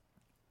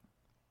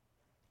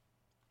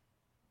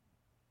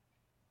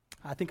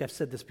 I think I've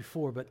said this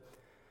before, but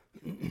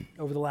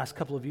over the last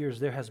couple of years,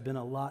 there has been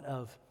a lot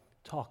of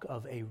talk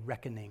of a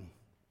reckoning.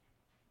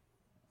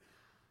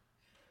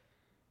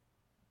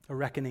 A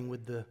reckoning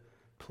with the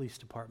police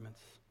departments.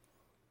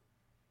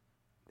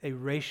 A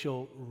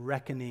racial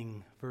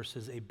reckoning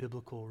versus a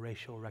biblical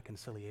racial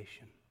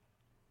reconciliation.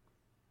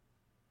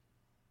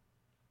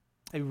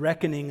 A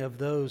reckoning of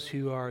those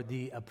who are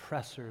the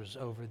oppressors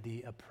over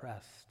the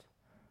oppressed.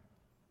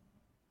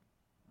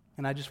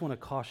 And I just want to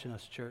caution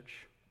us,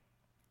 church.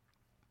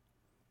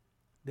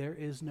 There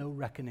is no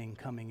reckoning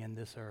coming in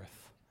this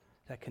earth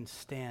that can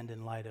stand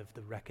in light of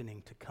the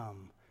reckoning to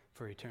come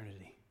for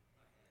eternity.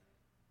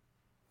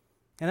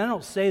 And I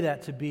don't say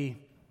that to be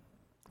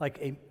like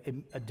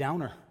a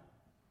downer.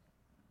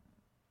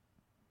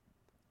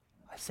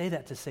 I say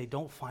that to say,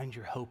 don't find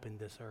your hope in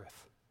this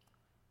earth.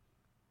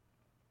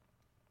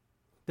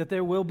 That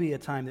there will be a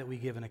time that we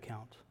give an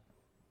account.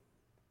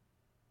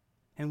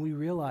 And we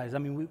realize,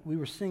 we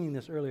were singing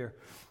this earlier.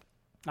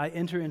 I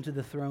enter into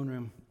the throne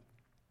room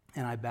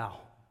and I bow.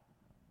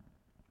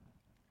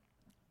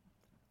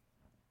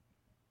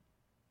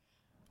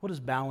 What is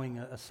bowing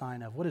a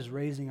sign of? What is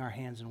raising our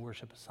hands in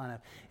worship a sign of?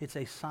 It's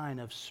a sign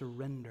of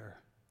surrender.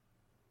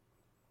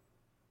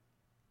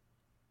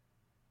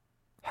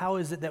 How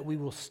is it that we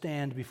will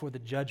stand before the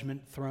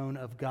judgment throne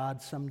of God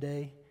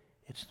someday?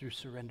 It's through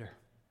surrender.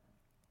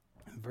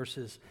 And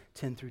verses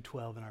 10 through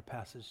 12 in our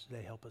passage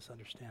today help us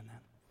understand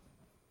that.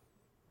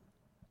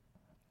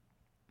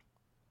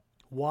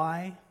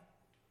 Why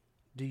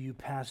do you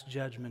pass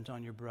judgment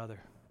on your brother?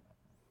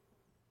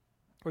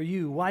 Or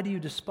you, why do you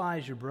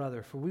despise your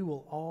brother? For we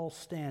will all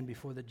stand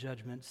before the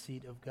judgment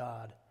seat of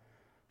God.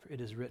 For it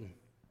is written,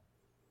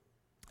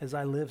 as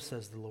I live,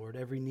 says the Lord,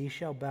 every knee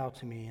shall bow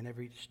to me, and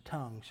every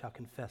tongue shall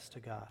confess to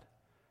God.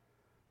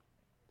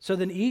 So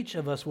then each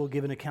of us will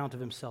give an account of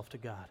himself to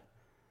God.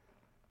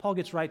 Paul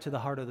gets right to the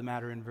heart of the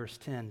matter in verse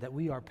 10, that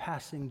we are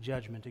passing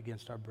judgment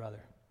against our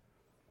brother.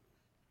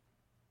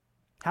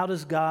 How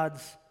does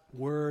God's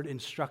word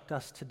instruct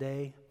us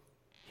today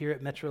here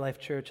at Metro Life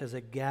Church as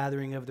a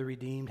gathering of the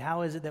redeemed?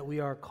 How is it that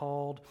we are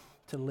called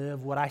to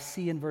live? What I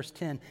see in verse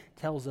 10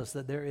 tells us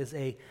that there is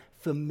a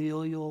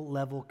familial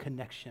level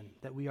connection,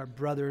 that we are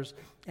brothers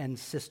and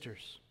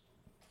sisters.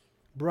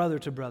 Brother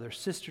to brother,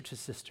 sister to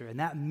sister,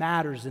 and that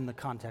matters in the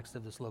context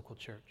of this local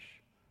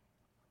church.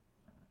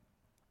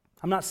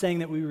 I'm not saying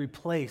that we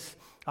replace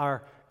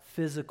our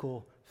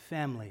physical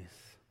families.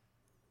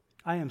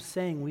 I am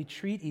saying we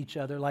treat each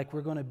other like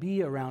we're going to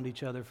be around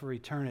each other for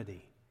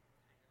eternity.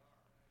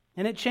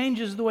 And it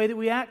changes the way that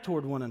we act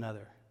toward one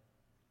another.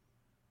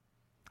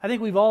 I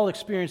think we've all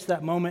experienced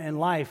that moment in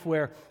life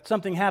where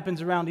something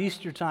happens around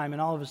Easter time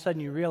and all of a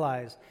sudden you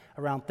realize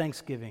around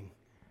Thanksgiving,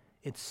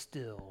 it's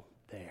still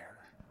there.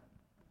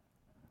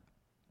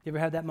 You ever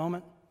had that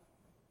moment?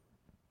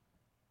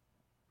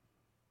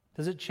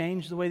 Does it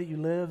change the way that you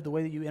live, the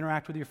way that you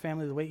interact with your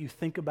family, the way you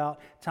think about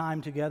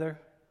time together?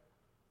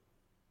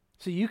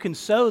 See, you can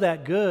sow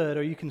that good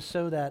or you can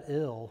sow that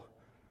ill,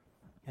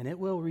 and it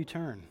will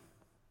return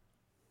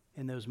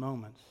in those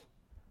moments.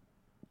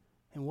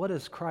 And what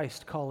is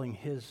Christ calling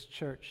his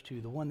church to,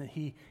 the one that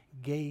he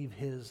gave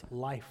his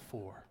life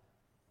for?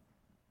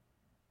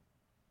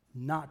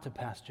 Not to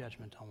pass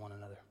judgment on one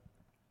another.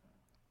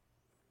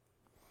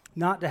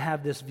 Not to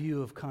have this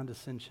view of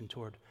condescension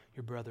toward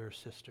your brother or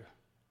sister.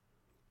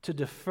 To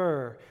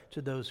defer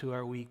to those who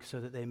are weak so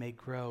that they may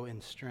grow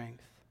in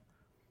strength.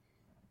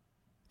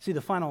 See, the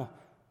final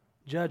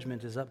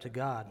judgment is up to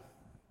God.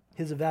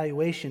 His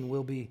evaluation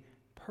will be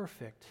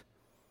perfect.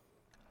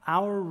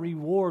 Our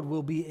reward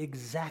will be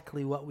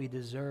exactly what we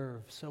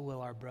deserve. So will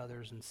our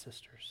brothers and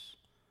sisters.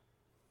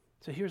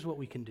 So here's what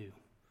we can do.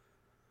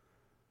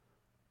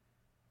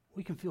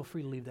 We can feel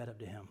free to leave that up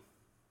to him.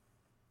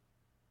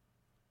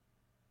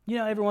 You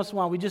know, every once in a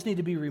while, we just need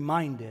to be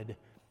reminded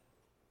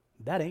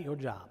that ain't your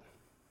job.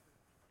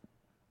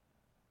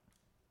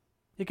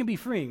 It can be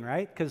freeing,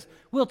 right? Because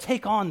we'll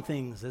take on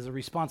things as a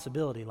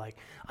responsibility, like,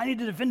 I need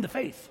to defend the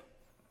faith.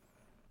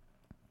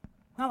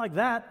 Not like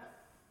that.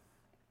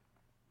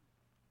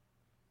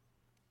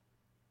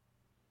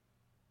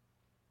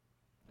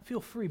 Feel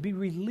free, be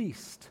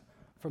released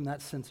from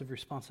that sense of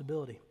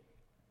responsibility.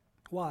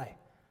 Why?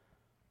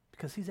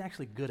 Because he's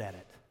actually good at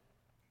it.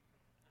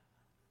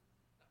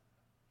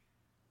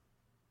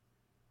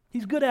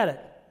 He's good at it.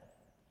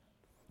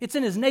 It's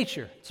in his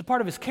nature. It's a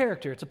part of his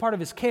character. It's a part of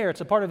his care.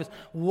 It's a part of his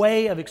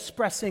way of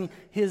expressing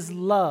his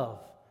love.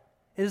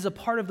 It is a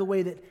part of the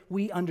way that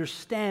we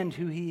understand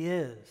who he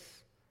is.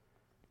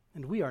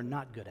 And we are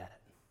not good at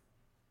it.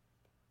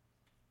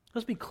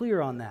 Let's be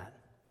clear on that.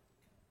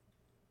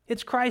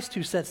 It's Christ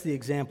who sets the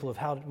example of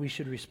how we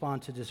should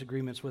respond to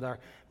disagreements with our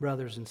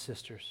brothers and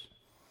sisters.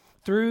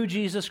 Through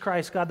Jesus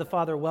Christ, God the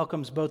Father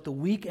welcomes both the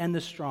weak and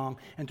the strong,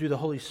 and through the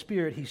Holy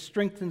Spirit, he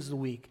strengthens the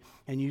weak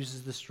and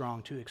uses the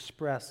strong to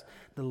express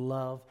the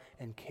love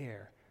and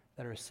care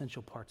that are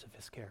essential parts of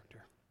his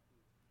character.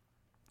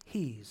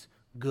 He's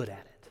good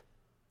at it.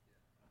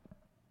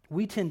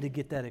 We tend to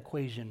get that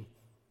equation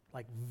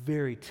like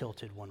very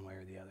tilted one way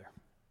or the other.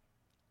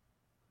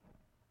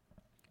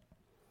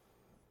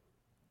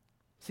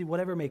 See,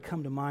 whatever may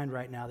come to mind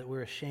right now that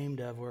we're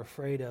ashamed of, we're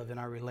afraid of in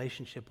our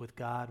relationship with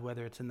God,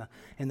 whether it's in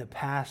the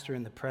past or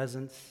in the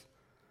present,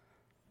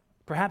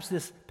 perhaps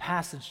this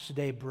passage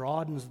today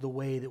broadens the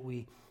way that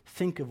we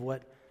think of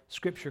what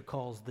Scripture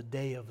calls the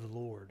day of the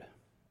Lord.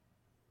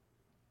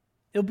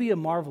 It'll be a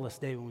marvelous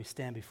day when we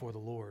stand before the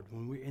Lord,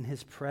 when we're in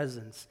his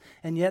presence.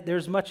 And yet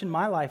there's much in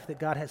my life that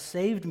God has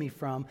saved me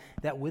from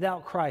that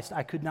without Christ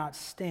I could not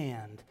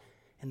stand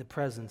in the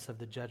presence of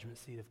the judgment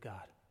seat of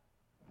God.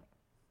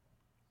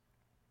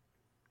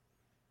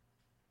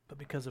 But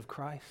because of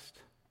Christ,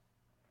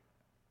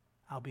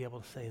 I'll be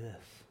able to say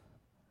this.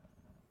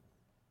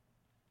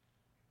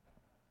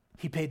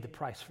 He paid the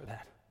price for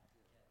that.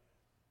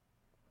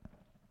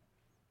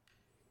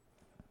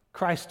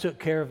 Christ took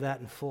care of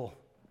that in full.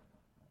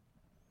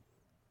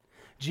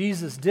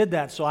 Jesus did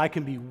that so I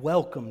can be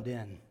welcomed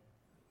in.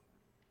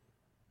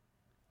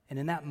 And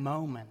in that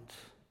moment,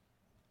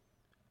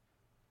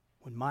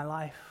 when my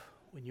life,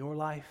 when your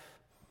life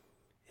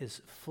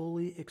is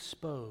fully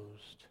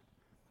exposed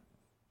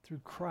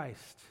through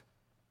Christ,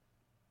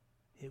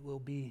 it will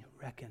be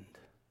reckoned.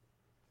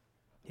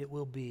 It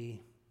will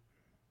be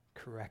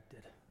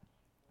corrected.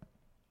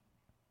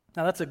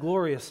 Now that's a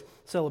glorious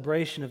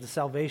celebration of the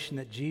salvation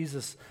that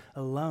Jesus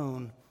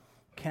alone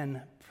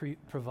can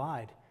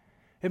provide.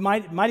 It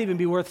might even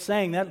be worth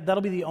saying that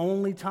that'll be the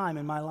only time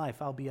in my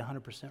life I'll be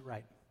 100%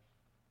 right.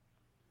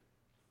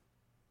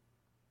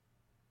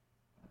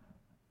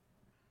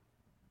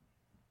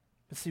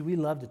 But see, we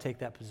love to take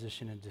that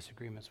position in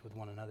disagreements with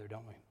one another,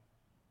 don't we?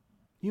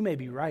 You may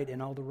be right in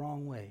all the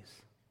wrong ways.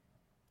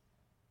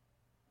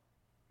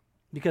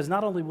 Because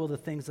not only will the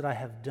things that I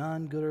have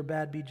done, good or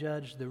bad, be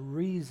judged, the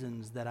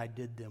reasons that I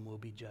did them will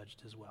be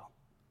judged as well.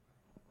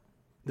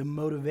 The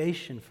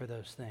motivation for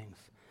those things.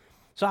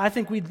 So I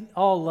think we'd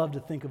all love to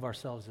think of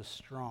ourselves as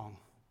strong.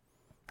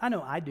 I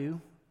know I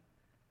do.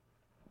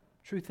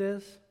 Truth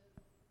is,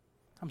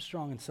 I'm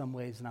strong in some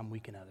ways and I'm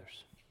weak in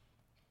others.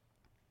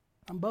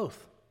 I'm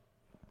both.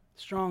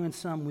 Strong in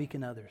some, weak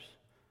in others.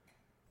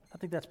 I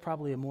think that's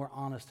probably a more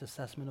honest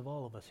assessment of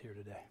all of us here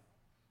today.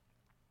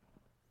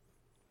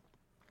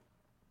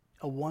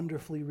 A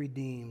wonderfully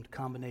redeemed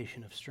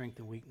combination of strength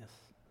and weakness.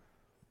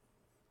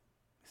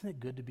 Isn't it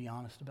good to be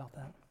honest about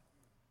that?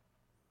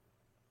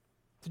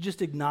 To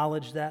just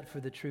acknowledge that for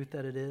the truth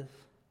that it is?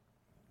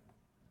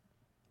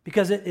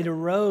 Because it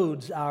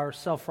erodes our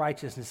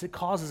self-righteousness. It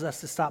causes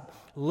us to stop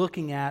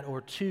looking at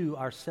or to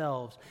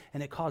ourselves,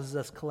 and it causes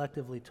us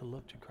collectively to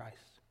look to Christ.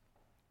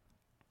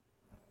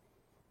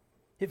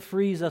 It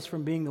frees us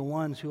from being the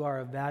ones who are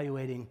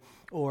evaluating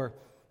or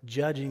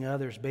judging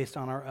others based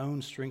on our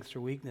own strengths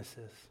or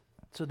weaknesses.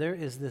 So there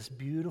is this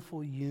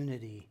beautiful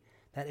unity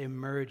that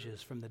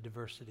emerges from the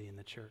diversity in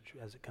the church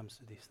as it comes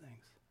to these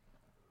things.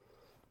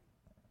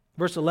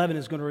 Verse 11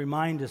 is going to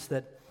remind us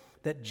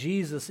that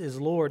Jesus is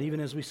Lord,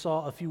 even as we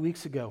saw a few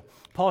weeks ago.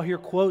 Paul here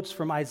quotes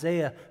from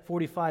Isaiah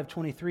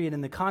 45:23, and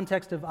in the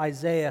context of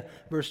Isaiah,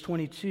 verse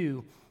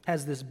 22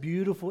 has this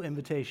beautiful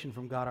invitation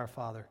from God our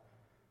Father.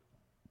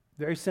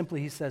 Very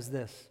simply, he says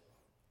this: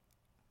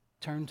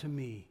 turn to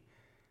me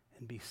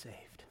and be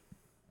saved.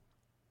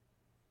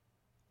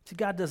 See,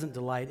 God doesn't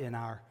delight in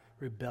our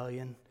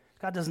rebellion.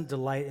 God doesn't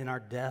delight in our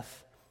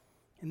death.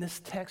 And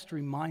this text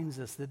reminds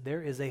us that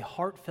there is a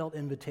heartfelt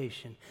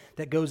invitation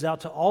that goes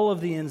out to all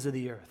of the ends of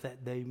the earth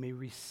that they may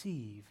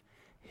receive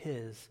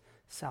his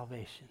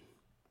salvation.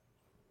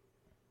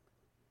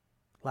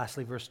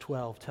 Lastly, verse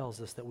 12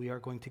 tells us that we are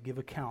going to give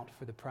account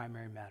for the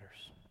primary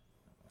matters.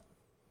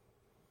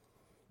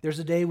 There's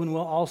a day when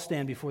we'll all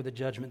stand before the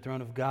judgment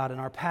throne of God,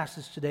 and our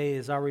passage today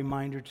is our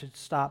reminder to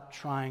stop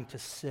trying to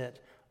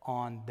sit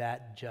on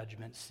that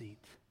judgment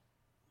seat.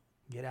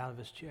 Get out of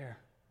his chair.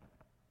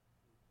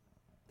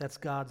 That's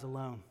God's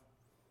alone,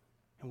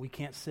 and we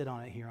can't sit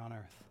on it here on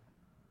earth.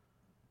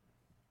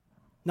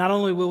 Not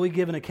only will we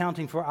give an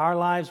accounting for our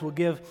lives, we'll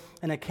give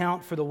an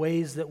account for the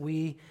ways that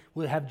we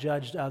will have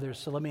judged others.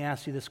 So let me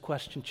ask you this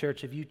question,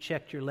 church. Have you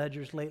checked your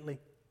ledgers lately?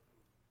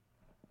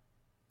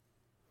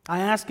 I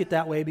ask it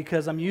that way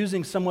because I'm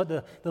using somewhat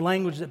the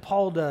language that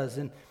Paul does,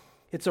 and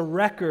it's a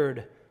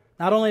record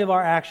not only of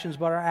our actions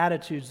but our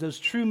attitudes, those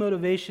true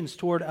motivations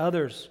toward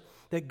others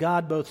that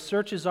God both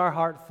searches our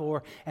heart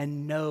for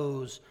and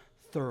knows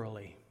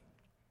thoroughly.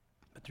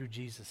 But through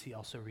Jesus, he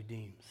also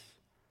redeems.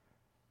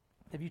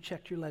 Have you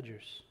checked your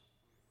ledgers?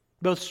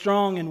 Both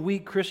strong and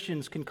weak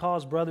Christians can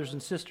cause brothers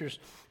and sisters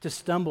to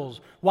stumble.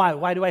 Why?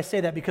 Why do I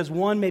say that? Because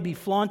one may be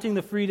flaunting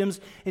the freedoms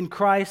in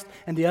Christ,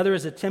 and the other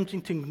is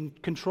attempting to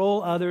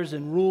control others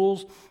in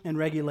rules and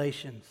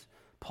regulations.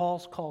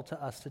 Paul's call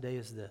to us today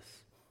is this: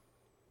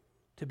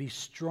 to be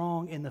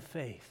strong in the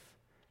faith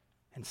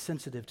and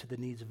sensitive to the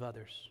needs of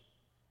others.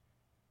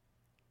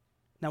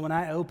 Now, when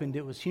I opened,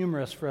 it was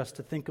humorous for us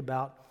to think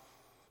about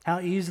how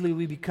easily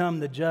we become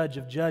the judge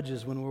of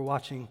judges when we're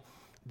watching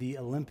the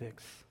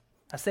Olympics.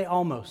 I say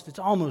almost. It's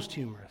almost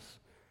humorous.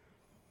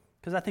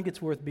 Because I think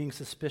it's worth being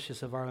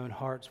suspicious of our own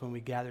hearts when we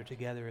gather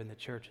together in the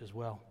church as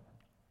well.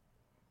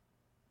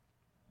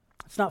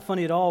 It's not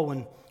funny at all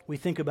when we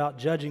think about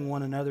judging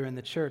one another in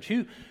the church.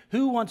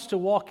 Who wants to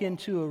walk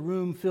into a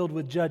room filled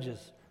with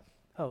judges?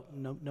 Oh,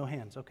 no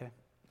hands, okay.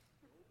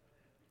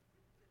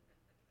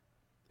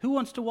 Who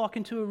wants to walk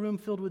into a room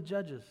filled with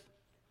judges?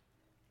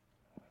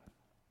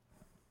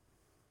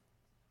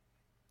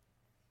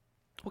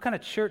 What kind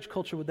of church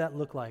culture would that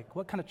look like?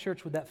 What kind of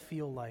church would that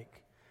feel like?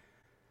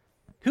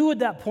 Who would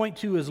that point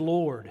to as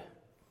Lord?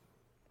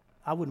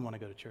 I wouldn't want to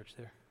go to church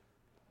there.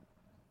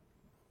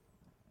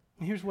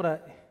 And here's what I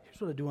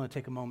do want to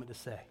take a moment to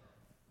say.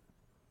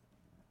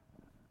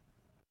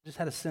 I just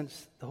had a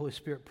sense the Holy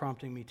Spirit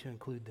prompting me to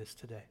include this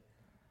today.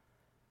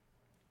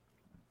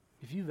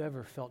 If you've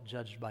ever felt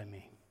judged by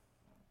me,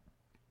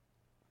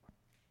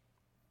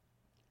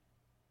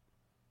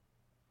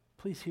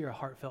 please hear a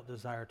heartfelt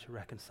desire to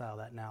reconcile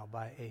that now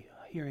by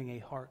hearing a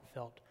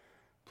heartfelt,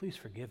 please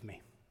forgive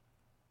me.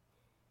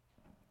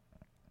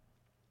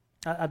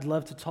 I'd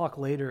love to talk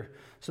later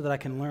so that I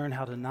can learn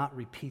how to not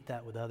repeat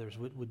that with others.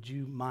 Would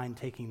you mind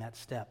taking that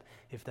step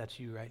if that's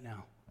you right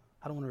now?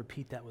 I don't want to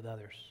repeat that with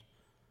others.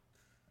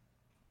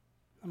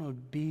 I don't want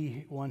to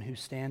be one who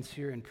stands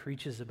here and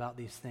preaches about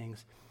these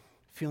things,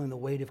 feeling the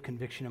weight of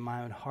conviction in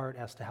my own heart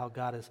as to how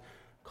God is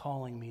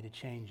calling me to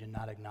change and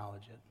not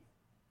acknowledge it.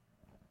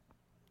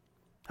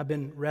 I've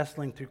been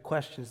wrestling through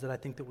questions that I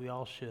think that we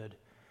all should,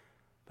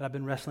 but I've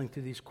been wrestling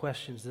through these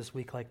questions this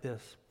week like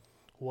this.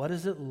 What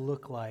does it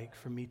look like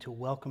for me to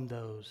welcome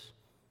those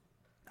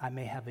I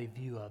may have a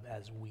view of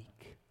as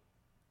weak?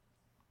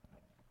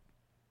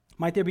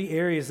 Might there be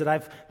areas that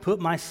I've put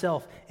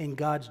myself in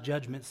God's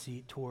judgment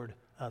seat toward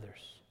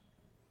others?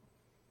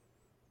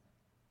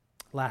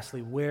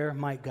 Lastly, where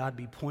might God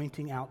be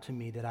pointing out to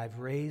me that I've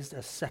raised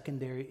a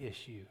secondary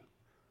issue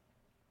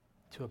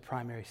to a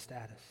primary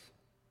status?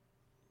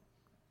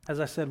 As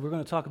I said, we're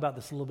going to talk about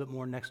this a little bit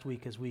more next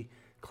week as we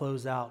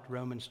close out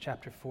Romans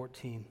chapter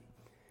 14.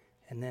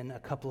 And then a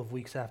couple of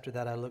weeks after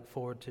that, I look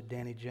forward to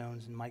Danny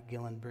Jones and Mike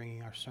Gillen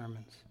bringing our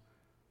sermons.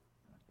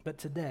 But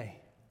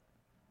today,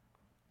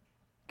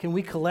 can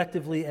we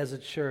collectively as a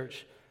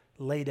church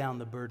lay down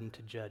the burden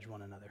to judge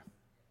one another?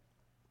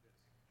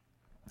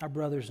 Our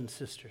brothers and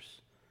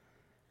sisters.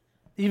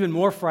 Even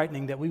more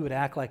frightening that we would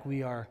act like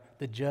we are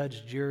the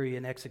judge, jury,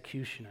 and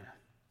executioner.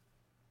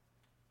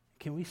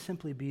 Can we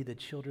simply be the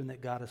children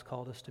that God has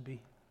called us to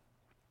be?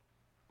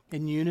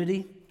 In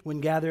unity,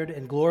 when gathered,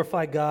 and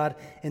glorify God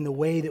in the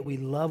way that we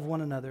love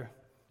one another,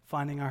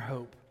 finding our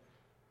hope,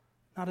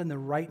 not in the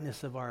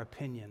rightness of our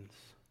opinions,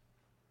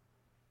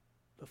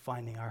 but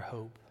finding our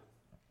hope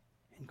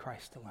in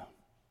Christ alone.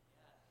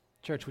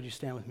 Church, would you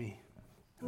stand with me?